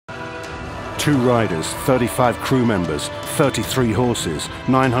2 riders, 35 crew members, 33 horses,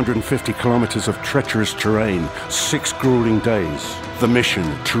 950 kilometers of treacherous terrain, 6 grueling days. The mission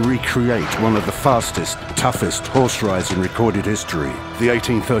to recreate one of the fastest, toughest horse rides in recorded history. The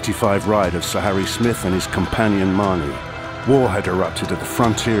 1835 ride of Sir Harry Smith and his companion Marnie. War had erupted at the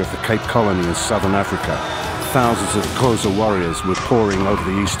frontier of the Cape Colony in southern Africa. Thousands of Xhosa warriors were pouring over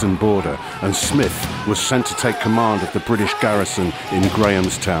the eastern border, and Smith was sent to take command of the British garrison in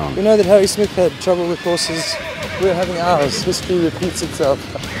Grahamstown. We know that Harry Smith had trouble with horses. We're having ours. History repeats itself.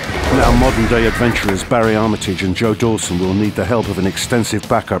 Now modern-day adventurers Barry Armitage and Joe Dawson will need the help of an extensive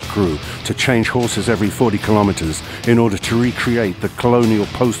backup crew to change horses every 40 kilometers in order to recreate the colonial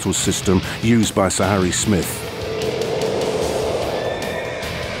postal system used by Sir Harry Smith.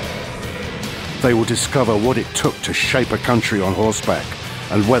 They will discover what it took to shape a country on horseback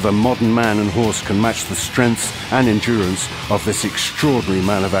and whether modern man and horse can match the strength and endurance of this extraordinary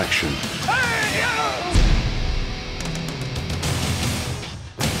man of action.